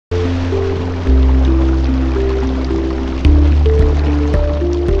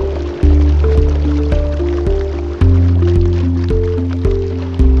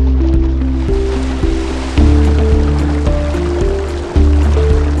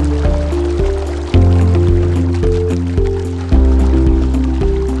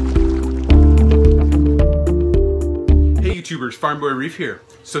YouTubers, Farm Boy Reef here.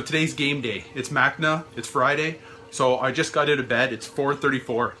 So today's game day. It's Macna, it's Friday, so I just got out of bed. It's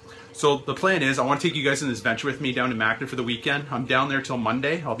 4:34. So the plan is I want to take you guys on this venture with me down to Macna for the weekend. I'm down there till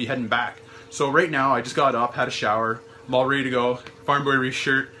Monday. I'll be heading back. So right now I just got up, had a shower, I'm all ready to go. Farm Boy Reef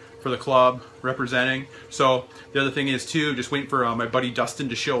shirt for the club, representing. So the other thing is too, just waiting for my buddy Dustin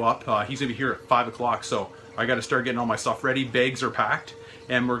to show up. He's gonna be here at 5 o'clock, so I gotta start getting all my stuff ready. Bags are packed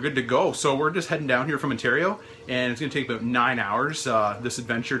and we're good to go. So we're just heading down here from Ontario, and it's gonna take about 9 hours, this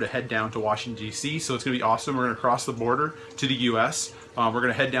adventure, to head down to Washington, DC. So it's gonna be awesome. We're gonna cross the border to the US. We're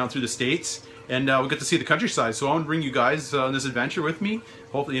gonna head down through the States, and we'll get to see the countryside. So I want to bring you guys on this adventure with me.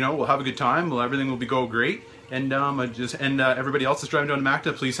 Hopefully, we'll have a good time. Everything will go great. And everybody else that's driving down to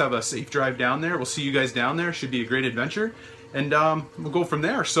Macna, please have a safe drive down there. We'll see you guys down there. Should be a great adventure, and we'll go from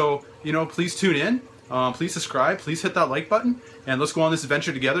there. So please tune in. Please subscribe. Please hit that like button, and let's go on this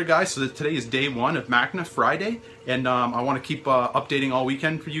adventure together, guys. So that today is day 1 of Macna, Friday, and I want to keep updating all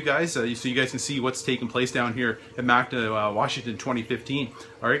weekend for you guys, so you guys can see what's taking place down here at Macna, Washington 2015.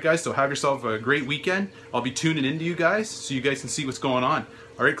 All right, guys. So have yourself a great weekend. I'll be tuning into you guys so you guys can see what's going on.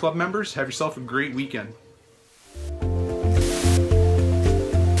 All right, club members, have yourself a great weekend.